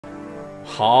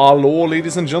Hello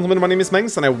ladies and gentlemen, my name is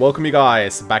Mengs and I welcome you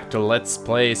guys back to Let's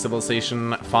Play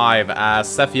Civilization 5 as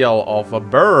Zephiel of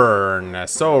Bern.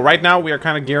 So right now we are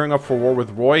kind of gearing up for war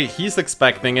with Roy. He's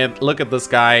expecting it. Look at this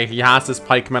guy. He has his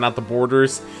pikemen at the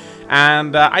borders.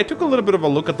 And I took a little bit of a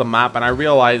look at the map and I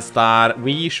realized that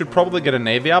we should probably get a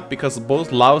navy up because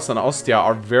both Laos and Ostia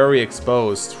are very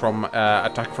exposed from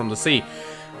attack from the sea.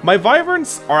 My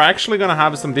Wyverns are actually going to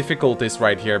have some difficulties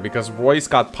right here because Roy's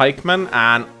got pikemen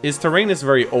and his terrain is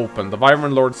very open. The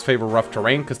Wyvern Lords favor rough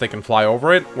terrain because they can fly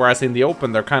over it, whereas in the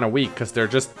open they're kind of weak because they're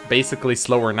just basically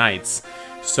slower knights.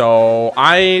 So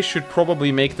I should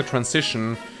probably make the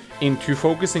transition into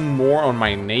focusing more on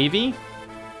my navy.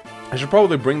 I should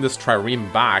probably bring this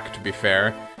trireme back, to be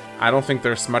fair. I don't think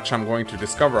there's much I'm going to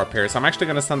discover up here, so I'm actually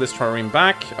going to send this trireme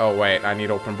back. Oh wait, I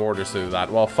need open borders to do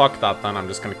that. Well, fuck that then, I'm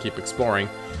just going to keep exploring.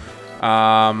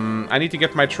 I need to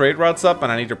get my trade routes up,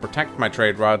 and I need to protect my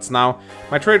trade routes. Now,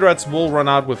 my trade routes will run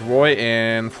out with Roy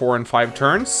in 4 and 5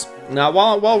 turns. Now,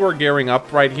 while we're gearing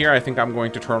up right here, I think I'm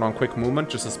going to turn on quick movement,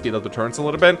 just to speed up the turns a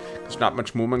little bit. There's not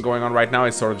much movement going on right now.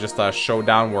 It's sort of just a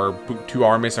showdown where two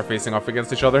armies are facing off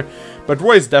against each other. But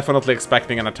Roy is definitely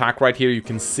expecting an attack right here. You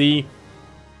can see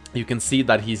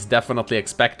that he's definitely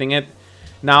expecting it.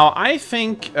 Now, I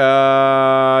think, did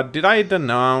I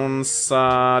denounce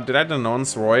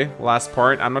Roy last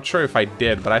part? I'm not sure if I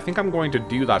did, but I think I'm going to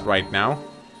do that right now.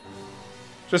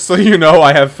 Just so you know,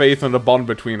 I have faith in the bond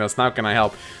between us. Now can I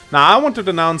help? Now, I want to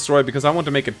denounce Roy because I want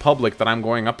to make it public that I'm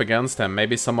going up against him.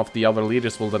 Maybe some of the other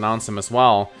leaders will denounce him as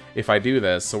well if I do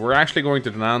this. So we're actually going to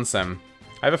denounce him.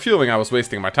 I have a feeling I was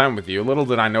wasting my time with you. Little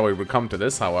did I know it would come to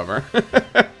this, however.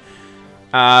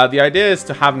 The idea is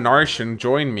to have Narshan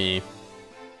join me.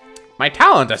 My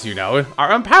talent, as you know,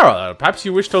 are unparalleled. Perhaps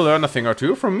you wish to learn a thing or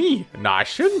two from me,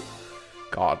 Narshan?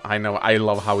 God, I know, I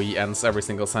love how he ends every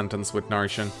single sentence with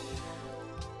Narshan.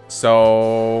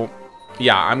 So,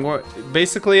 yeah,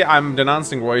 basically, I'm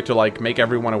denouncing Roy to, like, make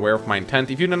everyone aware of my intent.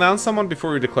 If you denounce someone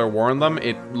before you declare war on them,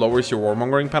 it lowers your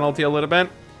warmongering penalty a little bit.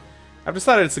 I've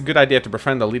decided it's a good idea to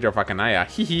befriend the leader of Akanaya.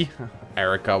 Hee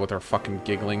Erica with her fucking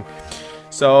giggling.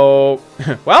 So,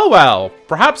 well,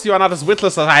 perhaps you are not as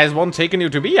witless as I has once taken you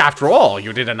to be. After all,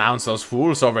 you did announce those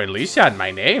fools over in Lycia in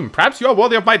my name. Perhaps you are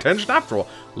worthy of my attention after all.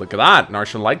 Look at that,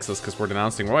 Narshan likes us because we're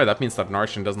denouncing Roy. That means that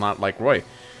Narshan does not like Roy.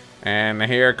 And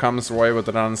here comes Roy with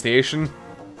the denunciation.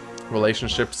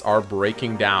 Relationships are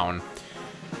breaking down.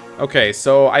 Okay,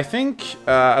 so I think,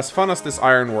 as fun as this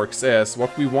ironworks is,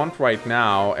 what we want right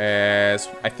now is,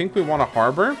 I think we want a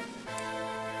harbor.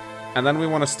 And then we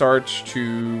want to start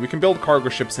to... We can build cargo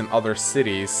ships in other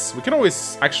cities. We can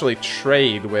always actually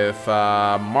trade with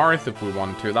Marth if we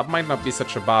want to. That might not be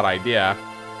such a bad idea.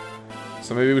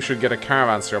 So maybe we should get a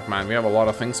caravanserai up, man. We have a lot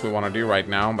of things we want to do right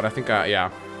now. But I think,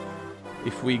 yeah.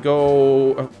 If we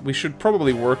go... we should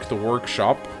probably work the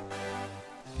workshop.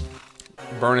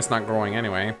 Bern is not growing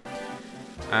anyway.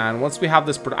 And once we have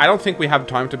this... I don't think we have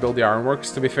time to build the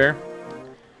ironworks, to be fair.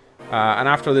 And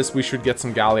after this, we should get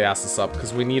some galleasses up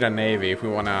because we need a navy if we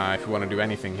wanna do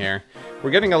anything here.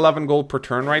 We're getting 11 gold per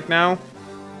turn right now.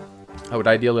 I would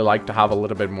ideally like to have a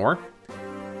little bit more.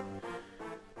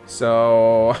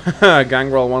 So,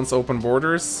 Gangrel wants open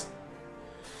borders.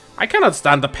 I cannot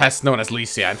stand the pest known as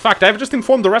Lycia. In fact, I have just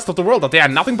informed the rest of the world that they are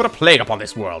nothing but a plague upon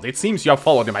this world. It seems you have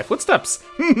followed in my footsteps.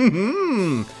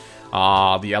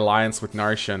 Ah, the alliance with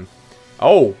Narshan.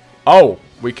 Oh.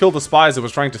 We killed the spies who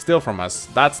was trying to steal from us.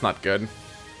 That's not good.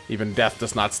 Even death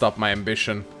does not stop my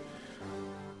ambition.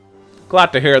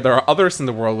 Glad to hear there are others in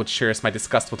the world which shares my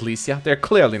disgust with Lycia. They're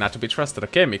clearly not to be trusted.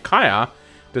 Okay, Micaiah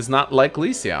does not like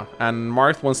Lycia. And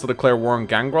Marth wants to declare war on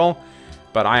Gangrel.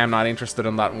 But I am not interested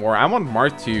in that war. I want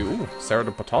Marth to... Ooh, Sarah de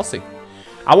Potosi.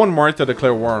 I want Marth to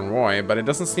declare war on Roy, but it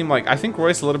doesn't seem like... I think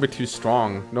Roy's a little bit too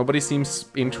strong. Nobody seems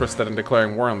interested in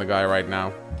declaring war on the guy right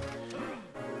now.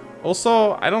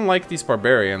 Also, I don't like these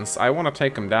barbarians. I want to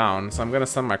take them down, so I'm going to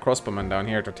send my crossbowmen down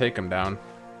here to take them down.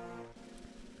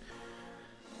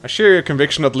 I share your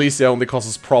conviction that Lycia only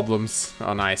causes problems.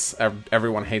 Oh, nice.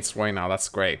 Everyone hates Roy now. That's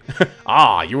great.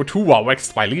 Ah, you too are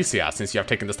vexed by Lycia. Since you have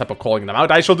taken the step of calling them out,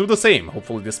 I shall do the same.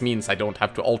 Hopefully this means I don't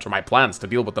have to alter my plans to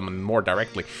deal with them more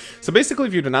directly. So basically,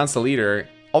 if you denounce a leader...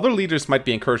 Other leaders might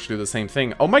be encouraged to do the same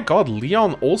thing. Oh my god,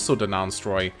 Leon also denounced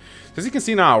Roy. As you can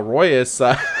see now, Roy is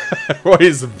Roy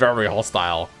is very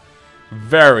hostile.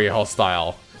 Very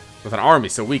hostile. With an army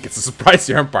so weak, it's a surprise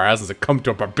your empire hasn't succumbed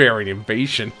to a barbarian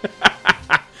invasion.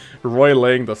 Roy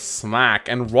laying the smack.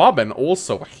 And Robin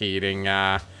also hating...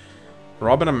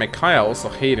 Robin and Micaiah also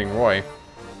hating Roy.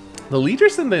 The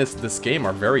leaders in this game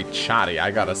are very chatty,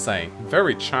 I gotta say.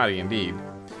 Very chatty indeed.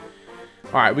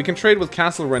 Alright, we can trade with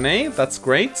Castle Renee, that's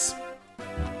great.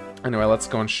 Anyway, let's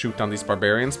go and shoot down these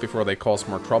barbarians before they cause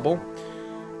more trouble.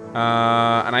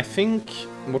 And I think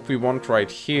what we want right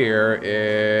here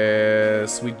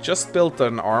is... We just built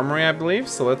an armory, I believe,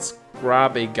 so let's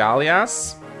grab a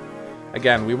galleass.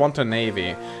 Again, we want a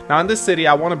navy. Now, in this city,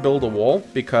 I want to build a wall,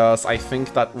 because I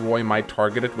think that Roy might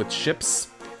target it with ships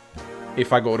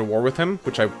if I go to war with him,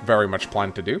 which I very much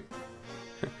plan to do.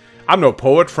 I'm no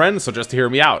poet, friend, so just hear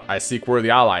me out. I seek worthy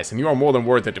allies, and you are more than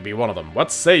worth it to be one of them.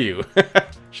 What say you?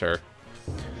 Sure.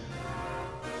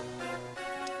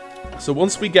 So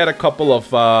once we get a couple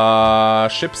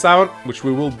of ships out, which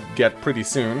we will get pretty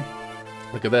soon.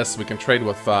 Look at this, we can trade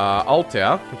with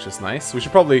Altea, which is nice. We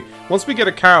should probably, once we get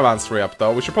a caravanserai up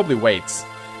though, we should probably wait.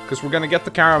 Because we're going to get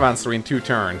the caravanserai in 2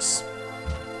 turns.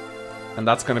 And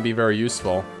that's going to be very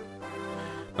useful.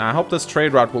 Now I hope this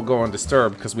trade route will go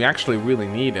undisturbed, because we actually really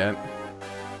need it.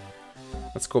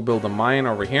 Let's go build a mine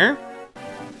over here.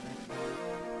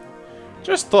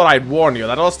 Just thought I'd warn you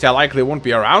that Ostia likely won't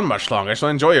be around much longer, so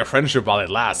enjoy your friendship while it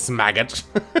lasts, maggot.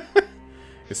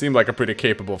 You seem like a pretty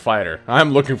capable fighter.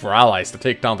 I'm looking for allies to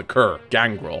take down the cur,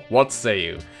 Gangrel. What say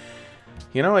you?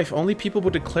 You know, if only people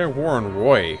would declare war on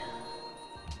Roy.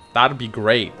 That'd be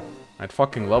great. I'd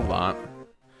fucking love that.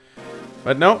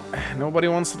 But no, nobody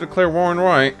wants to declare war on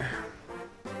Roy.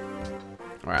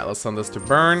 Alright, let's send this to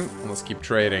Bern, and let's keep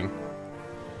trading.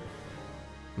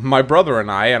 My brother and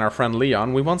I, and our friend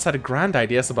Leon, we once had grand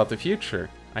ideas about the future.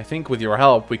 I think with your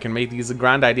help, we can make these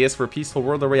grand ideas for a peaceful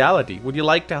world a reality. Would you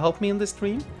like to help me in this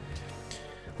dream?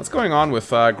 What's going on with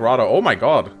Grotto? Oh my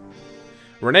god.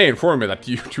 Renee informed me that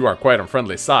you two are quite on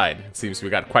friendly side. It seems we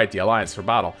got quite the alliance for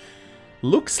battle.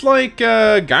 Looks like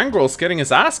Gangrel's getting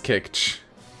his ass kicked.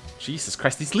 Jesus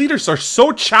Christ, these leaders are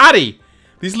so chatty!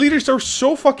 These leaders are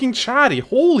so fucking chatty.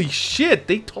 Holy shit,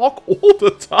 they talk all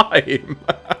the time.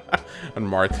 And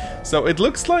Marth. So it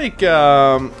looks like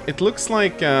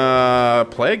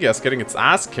Plagueis getting its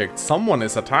ass kicked. Someone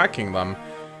is attacking them.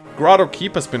 Grotto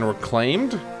Keep has been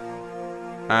reclaimed.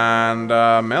 And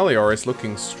Melior is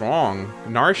looking strong.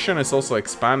 Narshan is also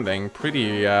expanding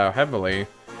pretty heavily.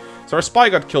 So our spy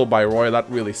got killed by Roy, that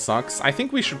really sucks. I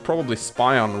think we should probably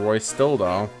spy on Roy still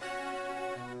though.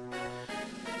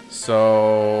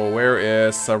 So where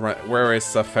is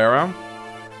Farah?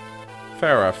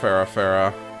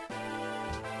 Farah.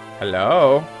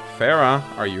 Hello? Farah,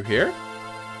 are you here?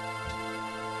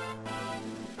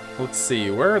 Let's see,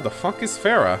 where the fuck is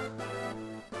Farah?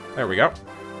 There we go.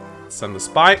 Send the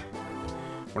spy.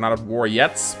 We're not at war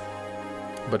yet,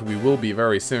 but we will be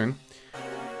very soon.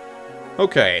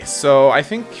 Okay, so I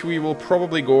think we will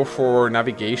probably go for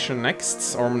navigation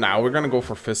next. Or now, we're gonna go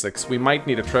for physics. We might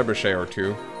need a trebuchet or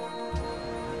two.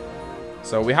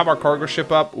 So we have our cargo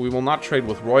ship up. We will not trade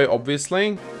with Roy,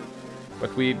 obviously. But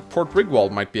Port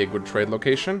Rigwald might be a good trade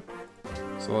location.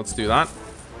 So let's do that.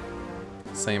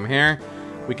 Same here.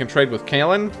 We can trade with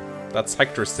Kalen. That's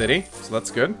Hector's city, so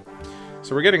that's good.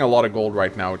 So we're getting a lot of gold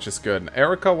right now, which is good.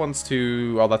 Erica wants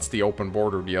to... Oh, that's the open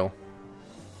border deal.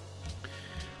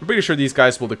 I'm pretty sure these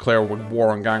guys will declare war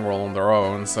on Gangrel on their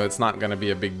own, so it's not going to be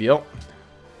a big deal.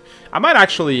 I might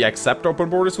actually accept open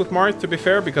borders with Marth, to be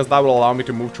fair, because that will allow me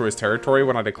to move through his territory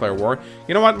when I declare war.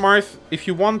 You know what, Marth? If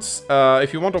you want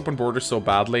open borders so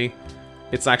badly,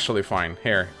 it's actually fine.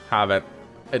 Here, have it.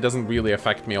 It doesn't really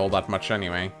affect me all that much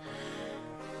anyway.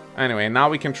 Anyway, now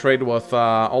we can trade with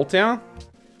Altea.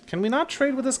 Can we not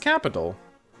trade with his capital?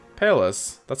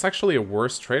 Palus. That's actually a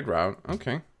worse trade route.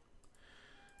 Okay.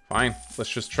 Fine. Let's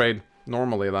just trade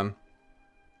normally then.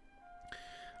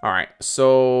 Alright,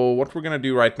 so what we're going to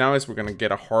do right now is we're going to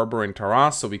get a harbor in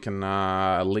Taras so we can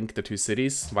link the 2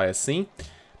 cities via sea.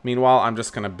 Meanwhile, I'm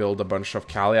just going to build a bunch of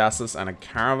Calliasses and a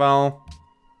caravel.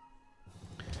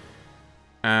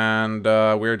 And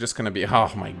we're just going to be...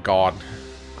 Oh my god.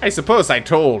 I suppose I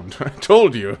told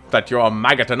you that you're a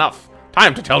maggot enough.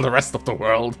 Time to tell the rest of the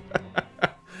world.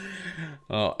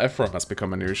 Oh, Ephraim has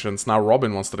become a nuisance. Now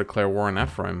Robin wants to declare war on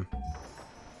Ephraim.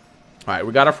 Alright,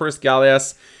 we got our first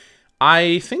galleass.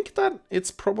 I think that it's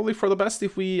probably for the best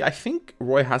if we... I think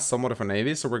Roy has somewhat of a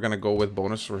navy, so we're gonna go with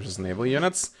bonus versus naval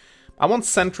units. I want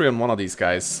sentry on one of these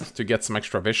guys to get some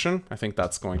extra vision. I think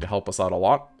that's going to help us out a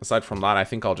lot. Aside from that, I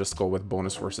think I'll just go with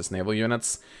bonus versus naval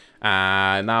units.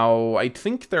 Now, I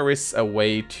think there is a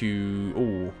way to...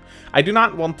 Ooh. I do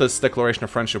not want this declaration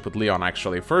of friendship with Leon,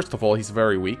 actually. First of all, he's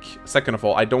very weak. Second of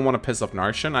all, I don't want to piss off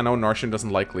Narshan. I know Narshan doesn't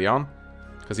like Leon,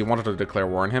 because he wanted to declare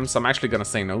war on him, so I'm actually going to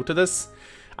say no to this.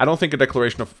 I don't think a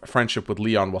declaration of friendship with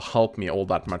Leon will help me all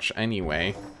that much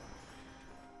anyway.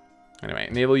 Anyway,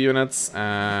 naval units,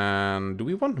 and do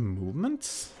we want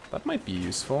movements? That might be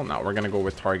useful. No, we're gonna go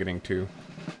with targeting too.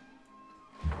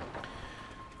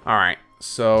 Alright,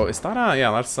 So, is that a...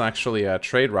 Yeah, that's actually a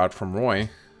trade route from Roy.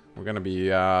 We're gonna be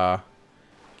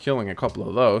killing a couple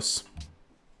of those.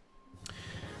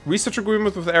 Research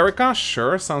agreement with Erica?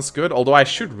 Sure, sounds good. Although I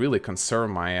should really conserve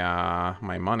my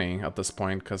my money at this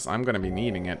point, because I'm gonna be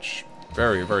needing it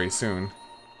very, very soon.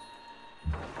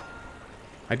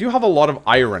 I do have a lot of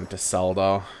iron to sell,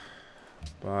 though.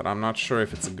 But I'm not sure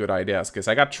if it's a good idea, because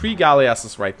I got 3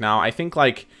 galleasses right now. I think,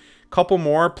 like, a couple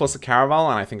more plus a caravel,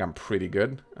 and I think I'm pretty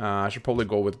good. I should probably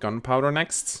go with gunpowder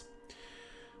next.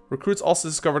 Recruits also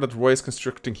discovered that Roy is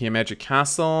constructing Himeji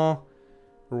Castle.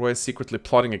 Roy is secretly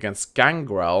plotting against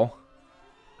Gangrel.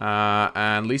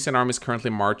 And Lycian army is currently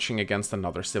marching against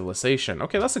another civilization.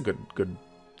 Okay, that's a good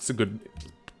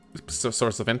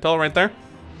source of intel right there.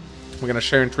 We're gonna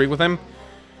share intrigue with him.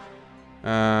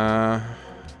 That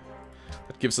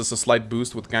gives us a slight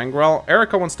boost with Gangrel.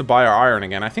 Erica wants to buy our iron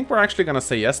again. I think we're actually gonna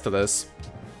say yes to this.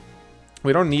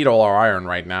 We don't need all our iron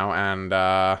right now, and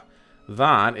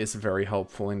that is very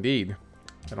helpful indeed.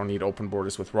 I don't need open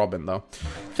borders with Robin, though.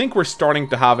 I think we're starting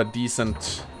to have a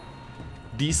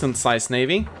decent-sized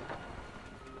navy.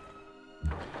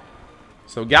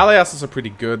 So galleasses are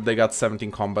pretty good. They got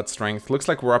 17 combat strength. Looks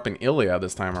like we're up in Ilia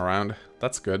this time around.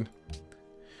 That's good.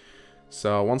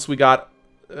 So once we got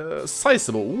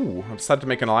sizable... Ooh, I decided to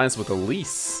make an alliance with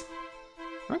Elise.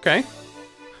 Okay.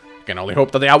 I can only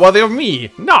hope that they are worthy of me,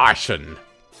 Narshan.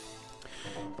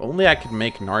 If only I could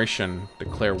make Narshan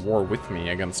declare war with me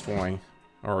against Roy.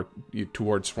 Or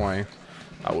towards Roy.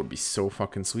 That would be so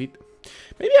fucking sweet.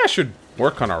 Maybe I should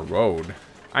work on our road.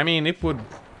 I mean, it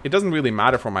doesn't really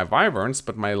matter for my Wyverns,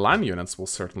 but my land units will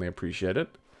certainly appreciate it.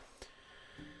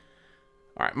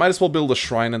 Alright, might as well build a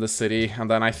shrine in the city, and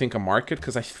then I think a market,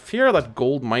 because I fear that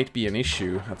gold might be an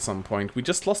issue at some point. We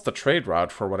just lost the trade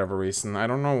route for whatever reason. I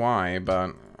don't know why,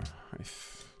 but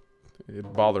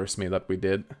it bothers me that we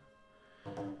did.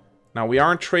 Now, we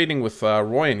aren't trading with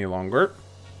Roy any longer.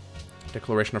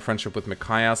 Declaration of friendship with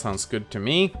Micaiah sounds good to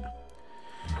me.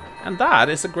 And that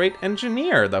is a great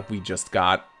engineer that we just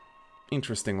got,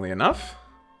 interestingly enough.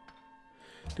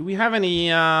 Do we have any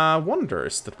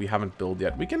wonders that we haven't built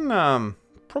yet? We can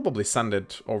probably send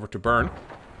it over to Bern.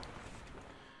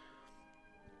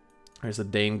 There's a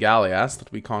Dane Galleass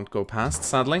that we can't go past,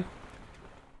 sadly.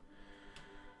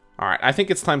 Alright, I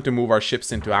think it's time to move our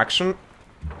ships into action.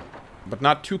 But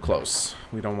not too close.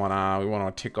 We don't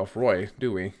wanna tick off Roy,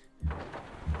 do we?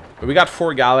 But we got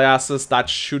 4 galleasses. That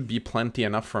should be plenty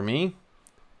enough for me.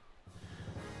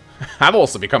 I've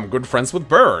also become good friends with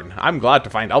Bern. I'm glad to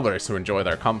find others who enjoy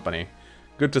their company.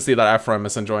 Good to see that Ephraim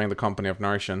is enjoying the company of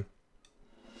Narshan.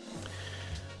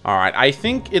 Alright, I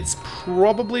think it's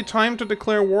probably time to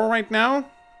declare war right now.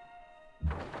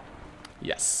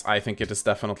 Yes, I think it is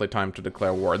definitely time to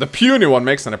declare war. The puny one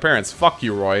makes an appearance. Fuck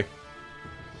you, Roy.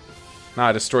 Now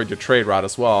I destroyed your trade route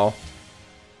as well.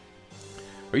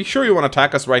 Are you sure you want to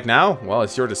attack us right now? Well,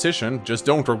 it's your decision. Just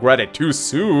don't regret it too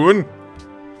soon.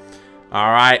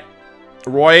 Alright.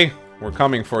 Roy, we're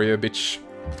coming for you, bitch.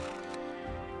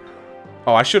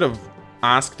 Oh, I should have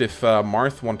asked if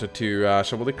Marth wanted to...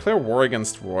 shall we declare war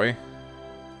against Roy?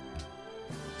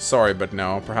 Sorry, but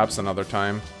no. Perhaps another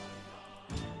time.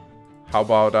 How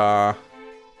about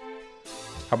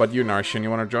you, Narshan? You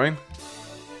want to join?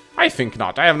 I think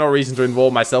not. I have no reason to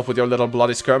involve myself with your little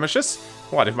bloody skirmishes.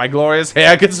 What if my glorious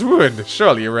hair gets ruined?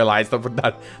 Surely you realize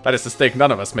that is a stake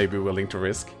none of us may be willing to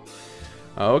risk.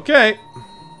 Okay.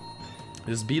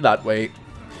 Just be that way.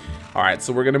 Alright,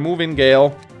 so we're gonna move in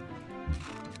Gale.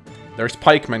 There's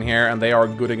pikemen here, and they are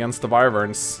good against the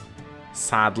Wyverns.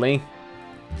 Sadly.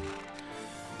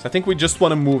 So I think we just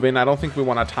want to move in. I don't think we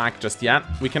want to attack just yet.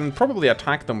 We can probably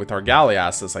attack them with our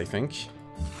galleasses, I think.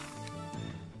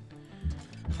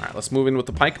 Alright, let's move in with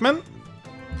the pikemen.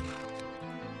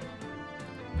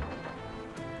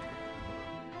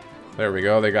 There we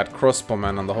go, they got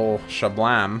crossbowmen and the whole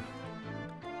shablam.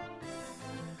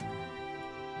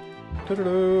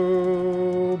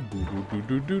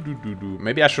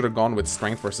 Maybe I should have gone with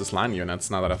strength versus land units,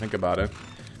 now that I think about it.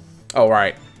 Oh,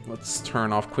 right. Let's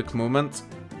turn off quick movement.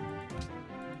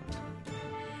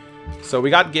 So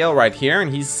we got Gale right here,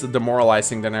 and he's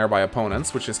demoralizing the nearby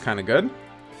opponents, which is kind of good.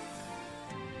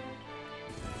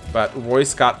 But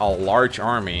Roy's got a large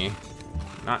army.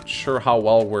 Not sure how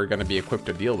well we're going to be equipped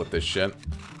to deal with this shit.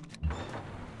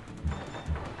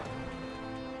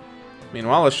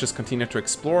 Meanwhile, let's just continue to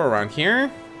explore around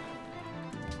here.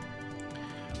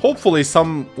 Hopefully,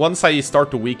 once I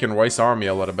start to weaken Roy's army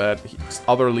a little bit,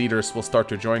 other leaders will start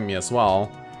to join me as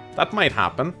well. That might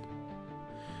happen.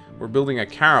 We're building a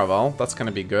caravel. That's going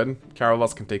to be good.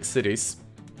 Caravels can take cities.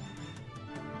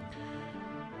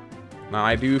 Now,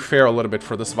 I do fear a little bit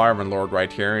for this Wyvern Lord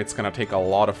right here. It's gonna take a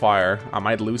lot of fire. I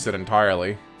might lose it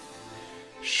entirely.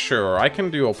 Sure, I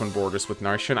can do open borders with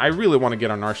Narshan. I really want to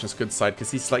get on Narshan's good side,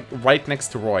 because he's, like, right next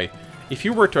to Roy. If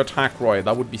you were to attack Roy,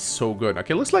 that would be so good.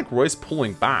 Okay, looks like Roy's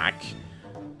pulling back.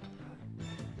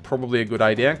 Probably a good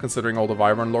idea, considering all the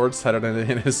Wyvern Lords headed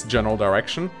in his general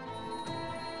direction.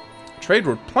 Trade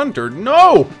route plundered?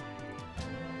 No!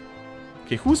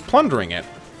 Okay, who's plundering it?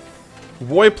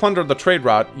 Roy plundered the trade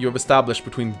route you have established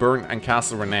between Bern and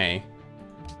Castle Renee.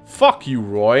 Fuck you,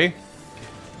 Roy.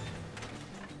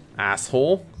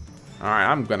 Asshole. Alright,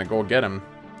 I'm gonna go get him.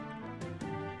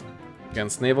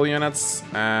 Against naval units.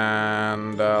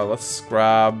 And let's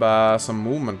grab some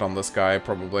movement on this guy,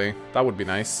 probably. That would be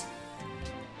nice.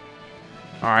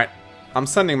 Alright. I'm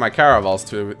sending my caravels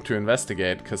to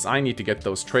investigate, because I need to get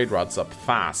those trade routes up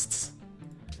fast.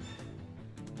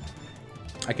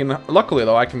 I can, luckily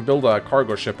though, I can build a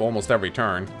cargo ship almost every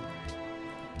turn.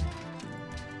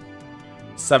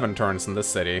 7 turns in this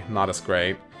city, not as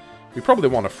great. We probably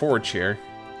want a forge here.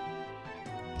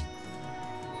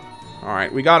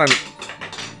 Alright, we got an...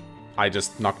 I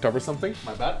just knocked over something,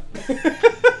 my bad.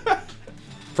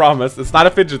 Promise, it's not a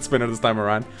fidget spinner this time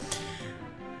around.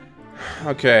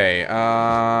 Okay,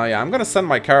 yeah, I'm gonna send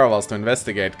my caravels to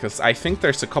investigate, because I think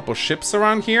there's a couple ships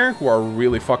around here who are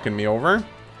really fucking me over.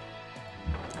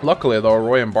 Luckily, though,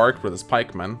 Roy embarked with his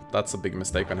pikemen. That's a big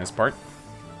mistake on his part.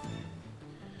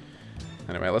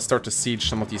 Anyway, let's start to siege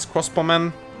some of these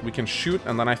crossbowmen. We can shoot,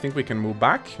 and then I think we can move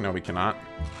back. No, we cannot.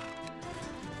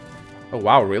 Oh,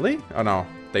 wow, really? Oh, no.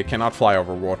 They cannot fly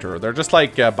over water. They're just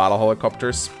like battle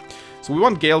helicopters. So we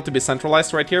want Gale to be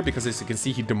centralized right here, because as you can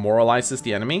see, he demoralizes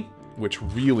the enemy, which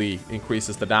really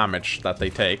increases the damage that they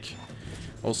take.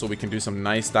 Also, we can do some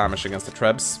nice damage against the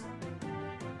Trebs.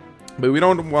 But we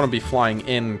don't want to be flying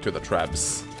into the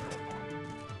Trebs.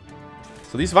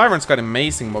 So these Wyverns got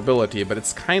amazing mobility, but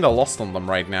it's kind of lost on them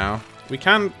right now. We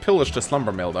can pillage the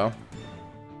Slumber Mill, though.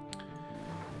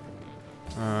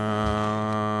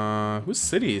 Whose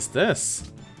city is this?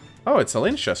 Oh, it's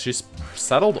Lycia. She's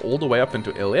settled all the way up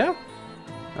into Ilia?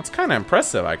 That's kind of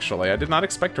impressive, actually. I did not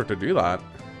expect her to do that.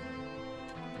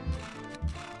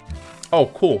 Oh,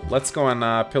 cool. Let's go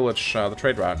and pillage the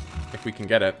trade route, if we can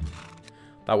get it.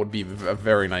 That would be a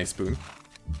very nice boon.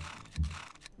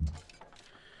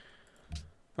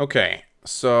 Okay,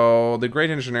 so the Great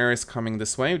Engineer is coming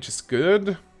this way, which is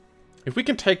good. If we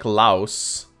can take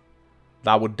Laos,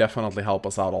 that would definitely help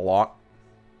us out a lot.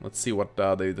 Let's see what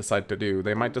they decide to do.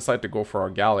 They might decide to go for our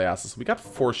galleasses. We got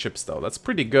 4 ships, though. That's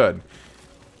pretty good.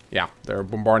 Yeah, they're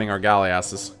bombarding our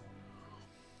galleasses.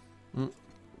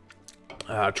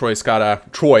 Roy's got a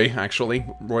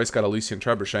Lycian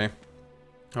trebuchet.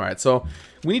 Alright, so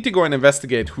we need to go and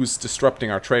investigate who's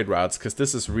disrupting our trade routes, because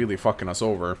this is really fucking us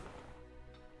over.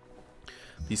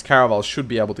 These caravels should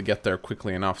be able to get there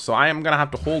quickly enough. So I am gonna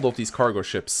have to hold off these cargo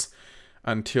ships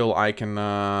until I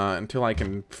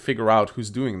can figure out who's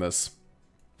doing this,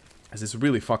 as it's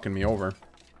really fucking me over.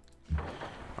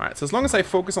 Alright, so as long as I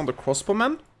focus on the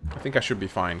crossbowmen, I think I should be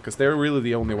fine, because they're really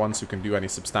the only ones who can do any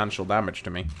substantial damage to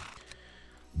me.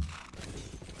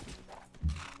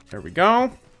 There we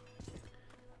go.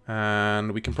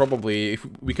 And we can probably, if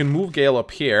we can move Gale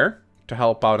up here to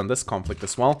help out in this conflict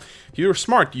as well. If you're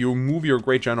smart, you move your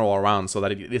Great General around so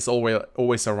that it is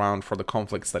always around for the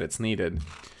conflicts that it's needed.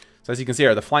 So as you can see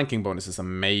here, the flanking bonus is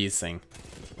amazing.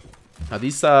 Now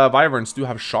these Wyverns do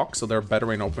have shock, so they're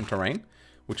better in open terrain,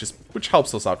 which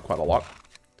helps us out quite a lot.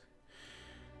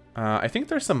 I think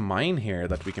there's a mine here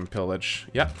that we can pillage.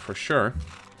 Yeah, for sure.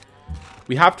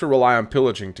 We have to rely on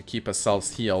pillaging to keep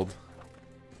ourselves healed.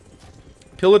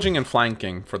 Pillaging and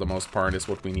flanking, for the most part, is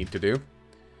what we need to do.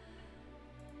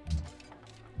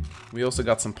 We also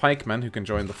got some pikemen who can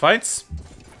join the fights.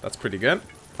 That's pretty good.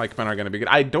 Pikemen are going to be good.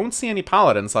 I don't see any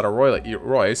paladins out of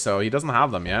Roy, so he doesn't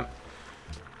have them yet.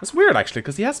 That's weird, actually,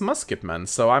 because he has musketmen,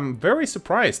 so I'm very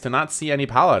surprised to not see any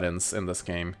paladins in this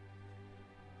game.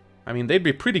 I mean, they'd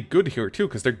be pretty good here, too,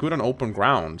 because they're good on open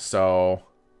ground, so...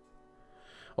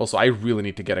 Also, I really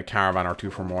need to get a caravan or 2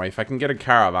 from Roy. If I can get a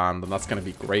caravan, then that's going to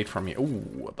be great for me.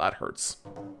 Ooh, that hurts.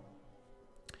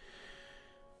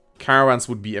 Caravans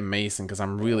would be amazing, because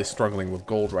I'm really struggling with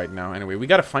gold right now. Anyway, we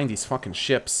gotta find these fucking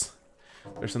ships.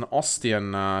 There's an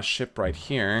Ostian ship right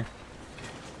here.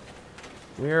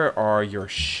 Where are your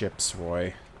ships,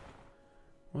 Roy?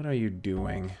 What are you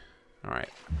doing? Alright.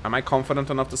 Am I confident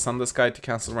enough to send this guy to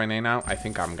Castle Renee now? I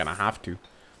think I'm gonna have to.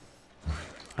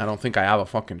 I don't think I have a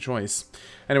fucking choice.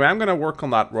 Anyway, I'm gonna work on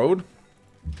that road.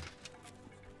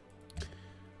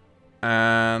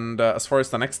 And as far as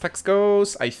the next text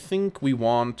goes, I think we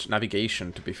want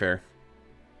navigation, to be fair.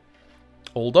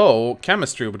 Although,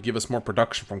 chemistry would give us more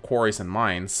production from quarries and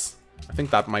mines. I think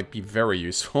that might be very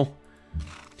useful.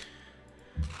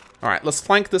 Alright, let's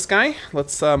flank this guy.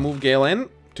 Let's move Gale in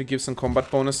to give some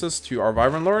combat bonuses to our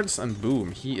Wyvern Lords. And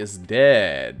boom, he is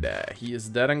dead. He is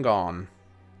dead and gone.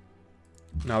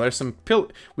 Now there's some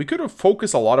we could have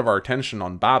focused a lot of our attention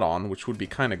on Badon, which would be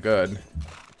kind of good.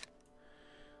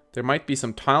 There might be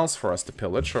some tiles for us to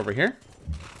pillage over here.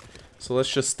 So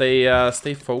let's just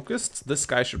stay focused. This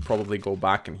guy should probably go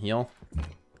back and heal.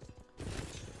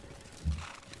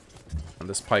 And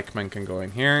this pikeman can go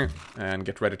in here and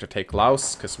get ready to take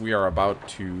Laos, because we are about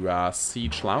to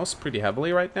siege Laos pretty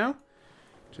heavily right now,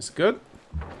 which is good.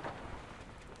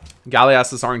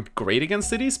 Galleasses aren't great against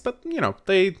cities, but, you know,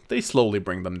 they slowly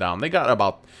bring them down. They got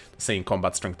about the same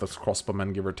combat strength as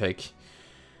crossbowmen, give or take.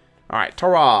 Alright,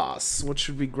 Taras. What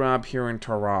should we grab here in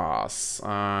Taras?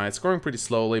 It's growing pretty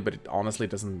slowly, but it honestly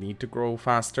doesn't need to grow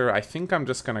faster. I think I'm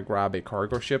just gonna grab a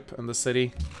cargo ship in the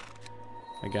city.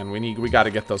 Again, we gotta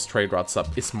get those trade routes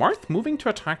up. Is Marth moving to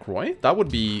attack Roy? That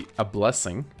would be a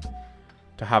blessing.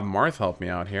 To have Marth help me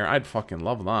out here. I'd fucking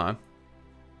love that.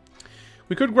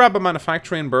 We could grab a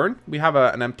manufactory in Bern. We have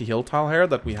an empty hill tile here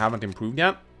that we haven't improved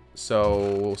yet.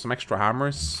 So, some extra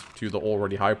hammers to the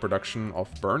already high production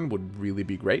of Bern would really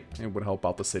be great. It would help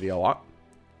out the city a lot.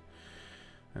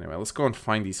 Anyway, let's go and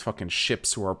find these fucking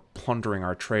ships who are plundering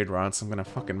our trade routes. I'm gonna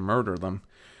fucking murder them.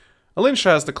 Lycia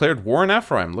has declared war on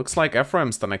Ephraim. Looks like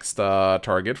Ephraim's the next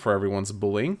target for everyone's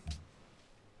bullying.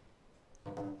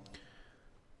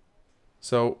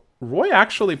 So, Roy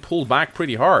actually pulled back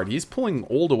pretty hard. He's pulling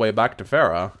all the way back to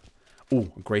Farah.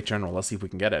 Ooh, a great general. Let's see if we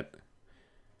can get it.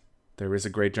 There is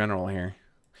a great general here.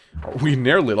 Oh, we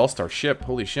nearly lost our ship.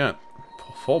 Holy shit.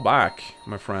 Fall back,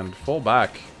 my friend. Fall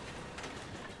back.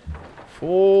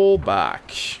 Fall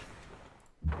back.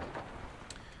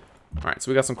 Alright,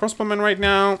 so we got some crossbowmen right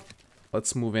now.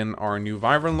 Let's move in our new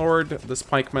Wyvern Lord. This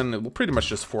pikeman will pretty much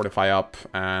just fortify up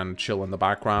and chill in the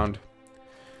background.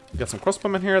 We got some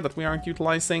crossbowmen here that we aren't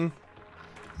utilizing.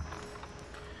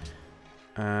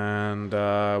 And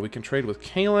we can trade with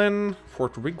Kalen.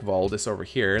 Fort Rigvald is over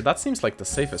here. That seems like the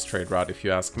safest trade route, if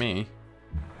you ask me.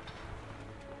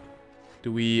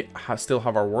 Do we still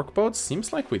have our workboats?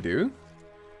 Seems like we do.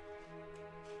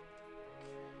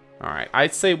 Alright,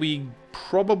 I'd say we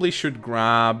probably should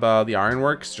grab the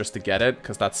ironworks just to get it,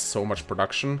 because that's so much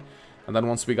production. And then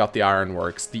once we got the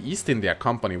ironworks, the East India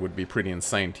Company would be pretty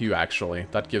insane too, actually.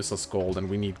 That gives us gold, and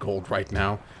we need gold right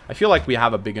now. I feel like we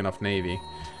have a big enough navy.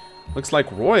 Looks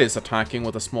like Roy is attacking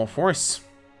with a small force.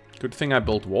 Good thing I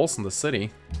built walls in the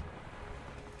city.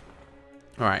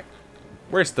 Alright.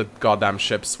 Where's the goddamn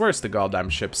ships? Where's the goddamn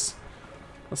ships?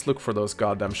 Let's look for those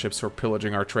goddamn ships who are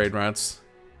pillaging our trade routes.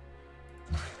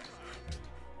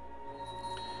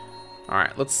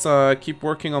 Alright, let's keep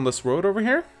working on this road over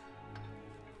here.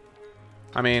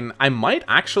 I mean, I might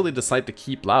actually decide to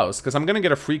keep Laos, because I'm going to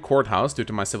get a free courthouse due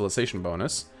to my civilization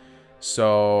bonus.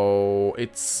 So,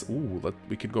 it's... Ooh,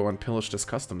 we could go and pillage this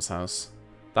customs house.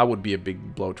 That would be a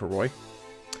big blow to Roy.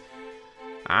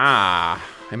 Ah,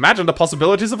 imagine the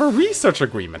possibilities of a research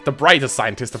agreement. The brightest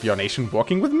scientist of your nation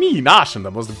working with me, Nashin,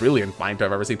 the most brilliant mind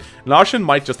I've ever seen. Nashin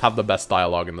might just have the best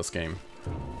dialogue in this game.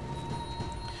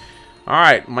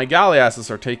 Alright, my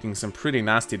galleasses are taking some pretty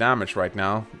nasty damage right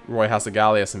now. Roy has a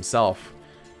galleass himself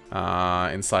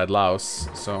inside Laos,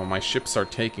 so my ships are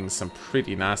taking some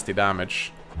pretty nasty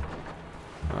damage.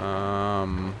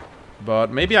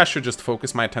 But maybe I should just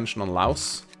focus my attention on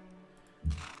Laos.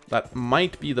 That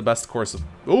might be the best course of...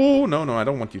 Oh, no, I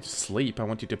don't want you to sleep. I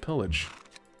want you to pillage.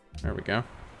 There we go.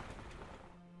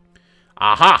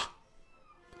 Aha!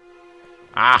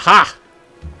 Aha!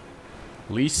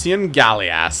 Lycian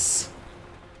galleass.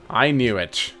 I knew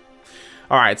it.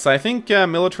 Alright, so I think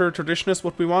military tradition is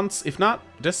what we want. If not,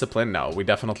 discipline, no. We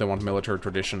definitely want military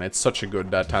tradition. It's such a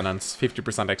good tenant.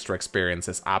 50% extra experience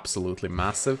is absolutely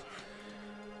massive.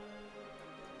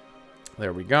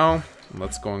 There we go.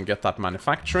 Let's go and get that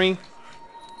manufacturing.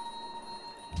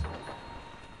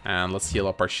 And let's heal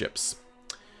up our ships.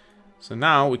 So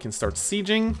now we can start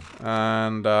sieging.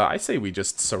 And I say we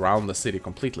just surround the city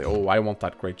completely. Oh, I want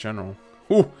that great general.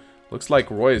 Ooh! Looks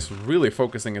like Roy is really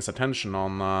focusing his attention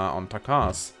on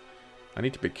Takas. I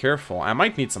need to be careful. I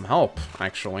might need some help,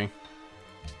 actually.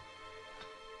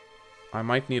 I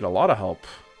might need a lot of help.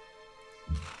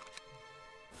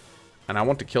 And I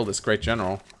want to kill this great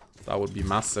general. That would be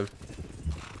massive.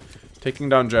 Taking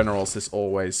down generals is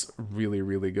always really,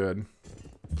 really good.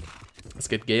 Let's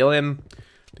get Gale in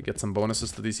to get some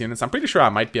bonuses to these units. I'm pretty sure I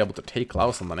might be able to take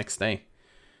Laos on the next day.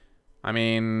 I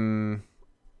mean...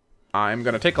 I'm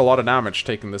gonna take a lot of damage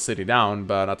taking the city down,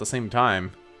 but at the same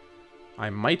time, I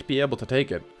might be able to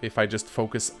take it if I just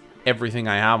focus everything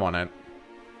I have on it.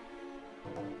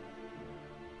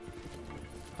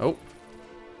 Oh.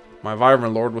 My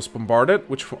Wyvern Lord was bombarded.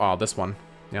 Which... Oh, this one.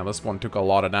 Yeah, this one took a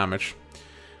lot of damage.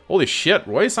 Holy shit,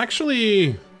 Roy's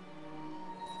actually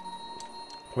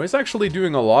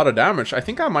doing a lot of damage. I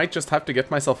think I might just have to get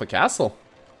myself a castle.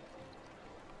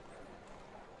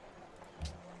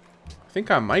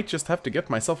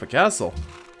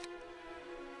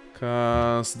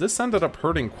 Because this ended up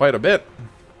hurting quite a bit.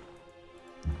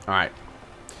 Alright.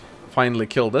 Finally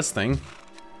kill this thing.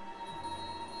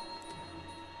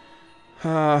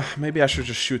 Maybe I should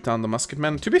just shoot down the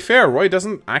musketmen. To be fair, Roy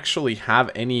doesn't actually have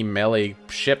any melee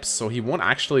ships, so he won't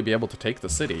actually be able to take the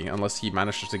city unless he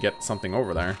manages to get something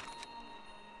over there.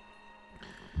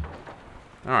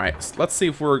 Alright, so let's see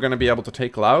if we're going to be able to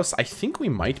take Laos. I think we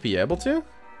might be able to.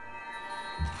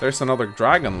 There's another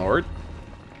Dragon Lord.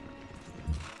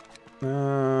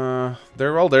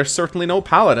 There's certainly no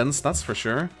paladins, that's for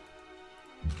sure.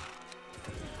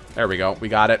 There we go, we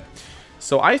got it.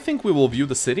 So I think we will view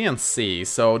the city and see.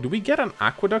 So do we get an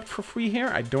aqueduct for free here?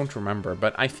 I don't remember,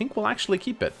 but I think we'll actually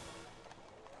keep it.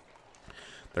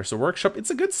 There's a workshop.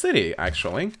 It's a good city,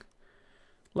 actually.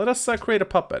 Let us create a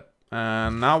puppet.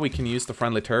 And now we can use the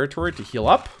friendly territory to heal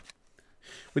up.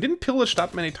 We didn't pillage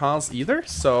that many tiles either,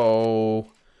 so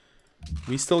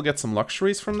we still get some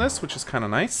luxuries from this, which is kind of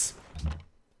nice.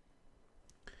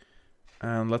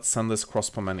 And let's send this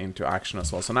crossbowman into action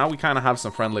as well. So now we kind of have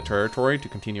some friendly territory to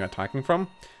continue attacking from.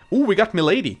 Ooh, we got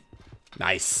Milady.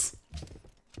 Nice.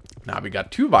 Now we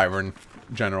got 2 Wyvern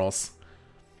generals.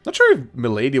 Not sure if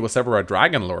Milady was ever a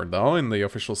Dragon Lord, though, in the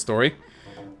official story.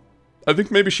 I think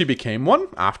maybe she became one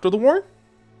after the war.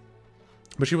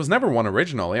 But she was never one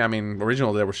originally. I mean,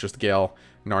 originally there was just Gale,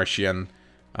 Narcian,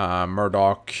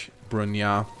 Murdoch,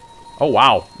 Brunya. Oh,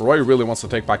 wow. Roy really wants to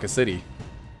take back a city.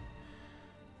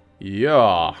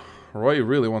 Yeah, Roy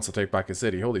really wants to take back a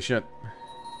city. Holy shit.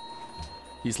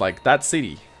 He's like, that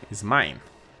city is mine.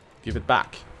 Give it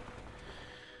back.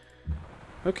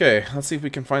 Okay, let's see if we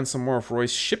can find some more of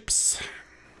Roy's ships.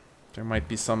 There might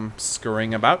be some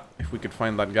scurrying about. If we could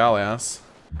find that galleass,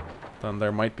 then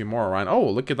there might be more around. Oh,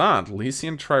 look at that.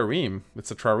 Lycian trireme. It's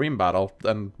a trireme battle,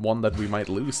 and one that we might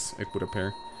lose, it would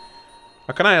appear.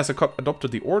 Akanai has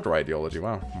adopted the Order ideology.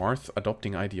 Wow, Marth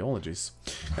adopting ideologies.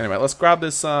 Anyway, let's grab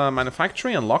this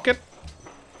manufactory and lock it.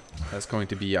 That's going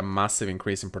to be a massive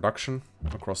increase in production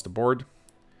across the board.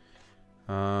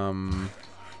 And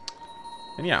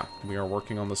yeah, we are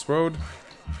working on this road.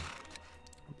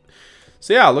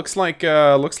 So yeah, looks like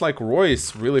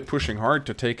Roy's really pushing hard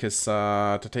to take his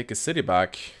city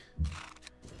back.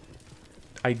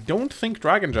 I don't think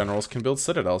Dragon Generals can build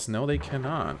citadels. No, they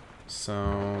cannot.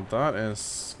 So that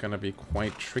is gonna be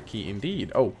quite tricky indeed.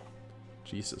 Oh,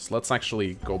 Jesus! Let's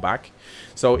actually go back.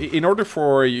 So in order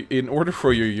for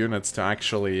your units to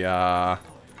actually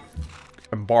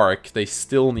embark, they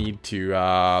still need to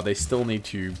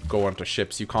go onto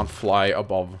ships. You can't fly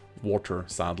above water,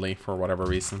 sadly, for whatever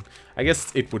reason. I guess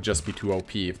it would just be too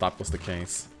OP if that was the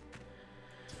case.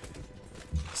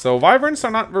 So Wyverns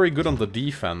are not very good on the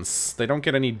defense. They don't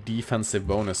get any defensive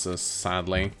bonuses,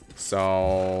 sadly.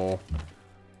 So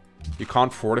you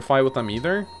can't fortify with them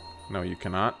either. No, you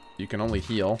cannot. You can only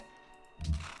heal.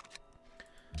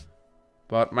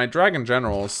 But my Dragon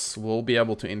Generals will be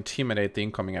able to intimidate the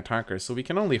incoming attackers, so we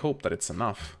can only hope that it's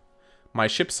enough. My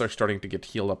ships are starting to get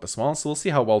healed up as well, so we'll see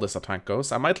how well this attack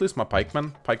goes. I might lose my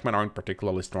pikemen. Pikemen aren't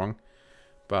particularly strong,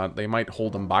 but they might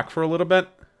hold them back for a little bit.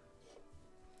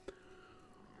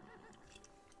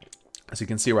 As you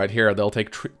can see right here, they'll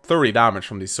take 30 damage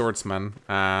from these swordsmen,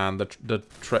 and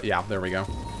yeah, there we go.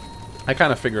 I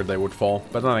kind of figured they would fall,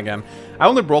 but then again, I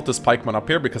only brought this pikeman up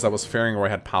here because I was fearing Roy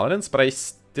had paladins, but I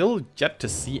still yet to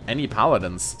see any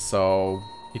paladins, so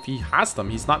if he has them,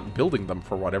 he's not building them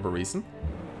for whatever reason.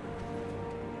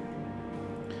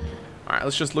 Alright,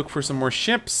 let's just look for some more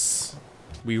ships.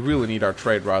 We really need our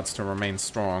trade routes to remain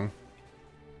strong.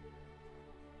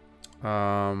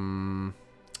 I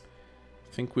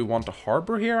think we want a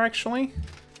harbor here, actually.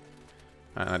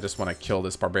 And I just want to kill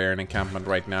this barbarian encampment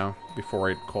right now before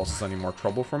it causes any more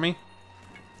trouble for me.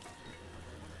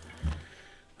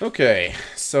 Okay,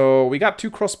 so we got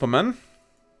 2 crossbowmen.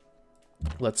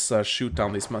 Let's shoot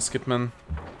down these musketmen.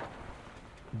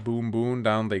 Boom, boom,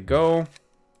 down they go.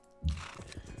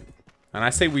 And I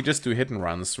say we just do hit and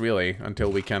runs, really, until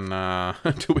we can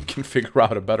figure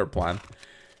out a better plan.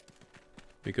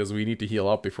 Because we need to heal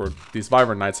up before... These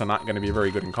Wyvern Knights are not going to be very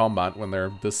good in combat when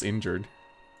they're this injured.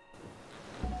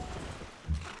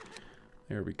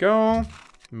 There we go.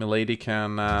 Milady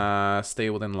can stay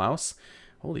within Laos.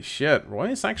 Holy shit, Roy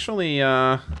is actually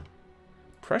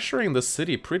pressuring the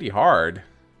city pretty hard.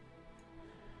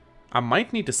 I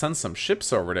might need to send some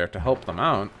ships over there to help them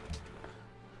out.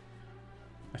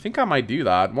 I think I might do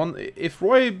that. If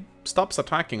Roy stops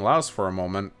attacking Laos for a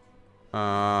moment,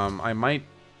 I might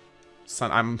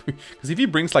send... because if he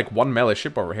brings like one melee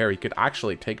ship over here, he could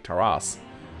actually take Taras.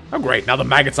 Oh great, now the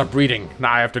maggots are breeding.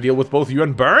 Now I have to deal with both you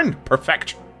and Bern?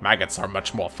 Perfect. Maggots are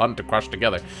much more fun to crush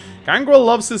together. Gangrel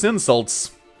loves his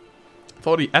insults.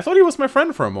 I thought he was my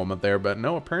friend for a moment there, but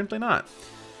no, apparently not.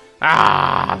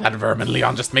 Ah, that vermin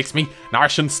Leon just makes me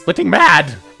Narshan splitting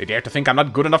mad. They dare to think I'm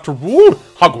not good enough to rule?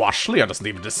 Hogwash, Leon doesn't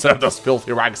even deserve those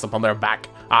filthy rags upon their back.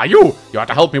 Ah, you ought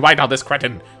to help me white out this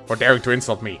cretin for daring to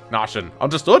insult me, Narshan.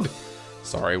 Understood?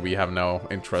 Sorry, we have no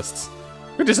interests.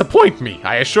 You disappoint me.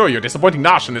 I assure you, disappointing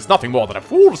Narshan is nothing more than a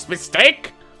fool's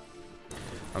mistake.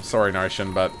 I'm sorry,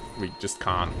 Narshan, but we just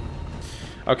can't.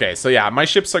 Okay, so yeah, my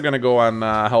ships are gonna go and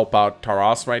help out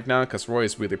Taras right now, because Roy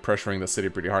is really pressuring the city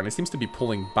pretty hard. And he seems to be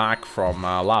pulling back from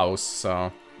Laos,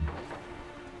 so...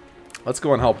 let's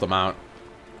go and help them out.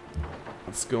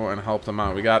 Let's go and help them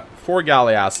out. We got 4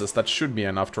 galleasses. That should be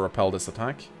enough to repel this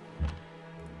attack.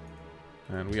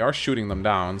 And we are shooting them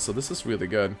down, so this is really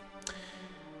good.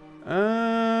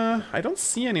 I don't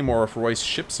see any more of Roy's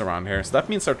ships around here, so that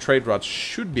means our trade routes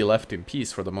should be left in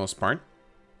peace for the most part.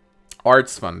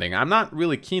 Arts funding. I'm not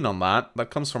really keen on that.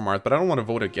 That comes from Art, but I don't want to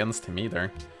vote against him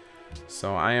either.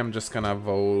 So I am just gonna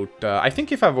vote... I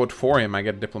think if I vote for him, I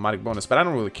get a diplomatic bonus, but I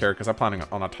don't really care because I'm planning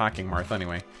on attacking Marth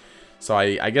anyway. So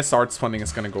I guess arts funding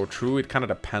is gonna go through. It kind of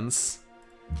depends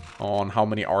on how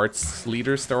many arts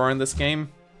leaders there are in this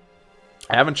game.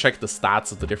 I haven't checked the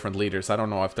stats of the different leaders. I don't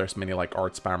know if there's many like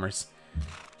art spammers.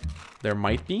 There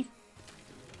might be.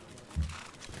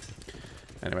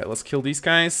 Anyway, let's kill these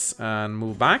guys and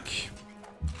move back.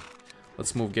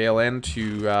 Let's move Gale in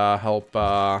to help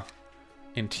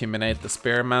intimidate the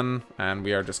spearmen. And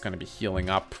we are just going to be healing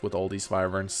up with all these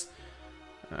wyverns.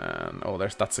 And oh,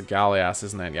 that's a galleass,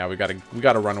 isn't it? Yeah, we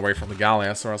gotta run away from the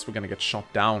galleass, or else we're gonna get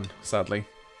shot down, sadly.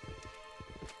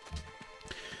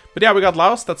 But yeah, we got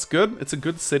Laos. That's good. It's a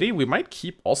good city. We might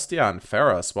keep Ostia and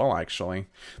Farah as well, actually.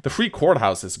 The free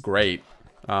courthouse is great.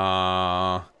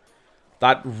 That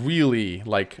really,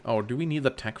 like... oh, do we need the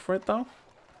tech for it, though?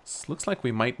 This looks like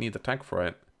we might need the tech for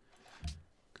it.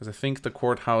 Because I think the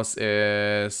courthouse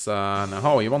is... no,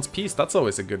 oh, he wants peace. That's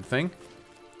always a good thing.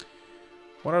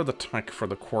 What are the tech for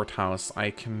the courthouse? I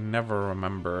can never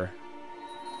remember.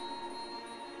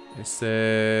 Is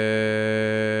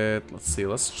it... let's see,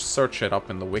 let's search it up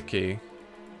in the wiki.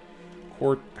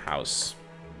 Courthouse.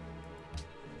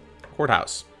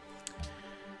 Courthouse.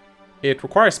 It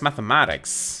requires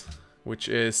mathematics, which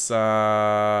is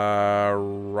right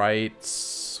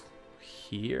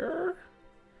here?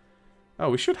 Oh,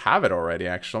 we should have it already,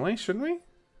 actually, shouldn't we?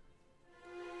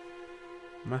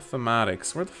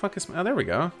 Mathematics. Where the fuck is... oh, there we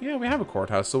go. Yeah, we have a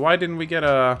courthouse. So why didn't we get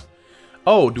a...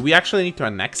 oh, do we actually need to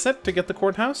annex it to get the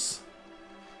courthouse?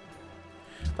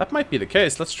 That might be the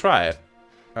case. Let's try it.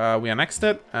 We annexed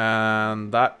it,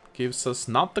 and that gives us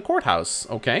not the courthouse.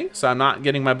 Okay, so I'm not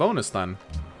getting my bonus then.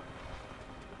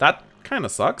 That kind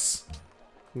of sucks.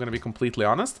 I'm gonna be completely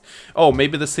honest. Oh,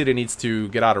 maybe the city needs to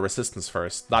get out of resistance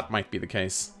first. That might be the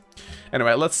case.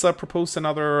 Anyway, let's propose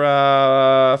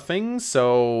another thing.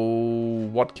 So,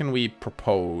 what can we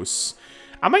propose?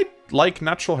 I might like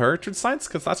natural heritage sites,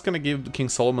 because that's going to give King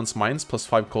Solomon's Mines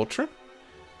 +5 culture.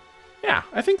 Yeah,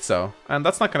 I think so. And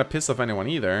that's not going to piss off anyone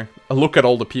either. Look at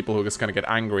all the people who are just going to get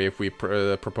angry if we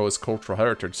propose cultural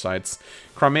heritage sites.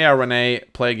 Crimea, Renee,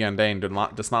 Plague, and Dane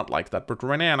does not like that, but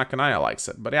Renee and Akanaya likes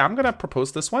it. But yeah, I'm going to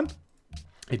propose this one.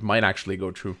 It might actually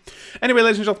go true. Anyway,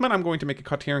 ladies and gentlemen, I'm going to make a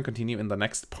cut here and continue in the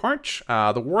next part.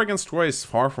 The war against Roy is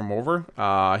far from over.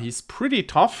 He's pretty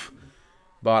tough.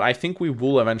 But I think we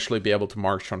will eventually be able to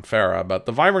march on Farah. But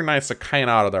the Wyvern Knights are kind of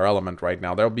out of their element right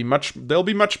now. They'll be much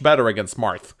better against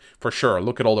Marth, for sure.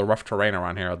 Look at all the rough terrain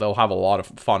around here. They'll have a lot of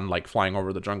fun, like flying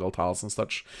over the jungle tiles and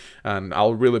such. And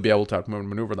I'll really be able to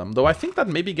outmaneuver them. Though I think that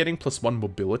maybe getting +1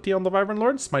 mobility on the Wyvern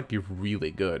Lords might be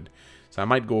really good. So I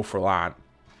might go for that.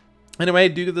 Anyway,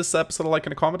 do give this episode a like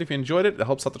and a comment if you enjoyed it. It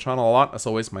helps out the channel a lot. As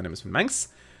always, my name is Manx,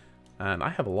 and I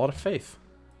have a lot of faith.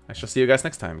 I shall see you guys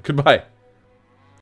next time. Goodbye.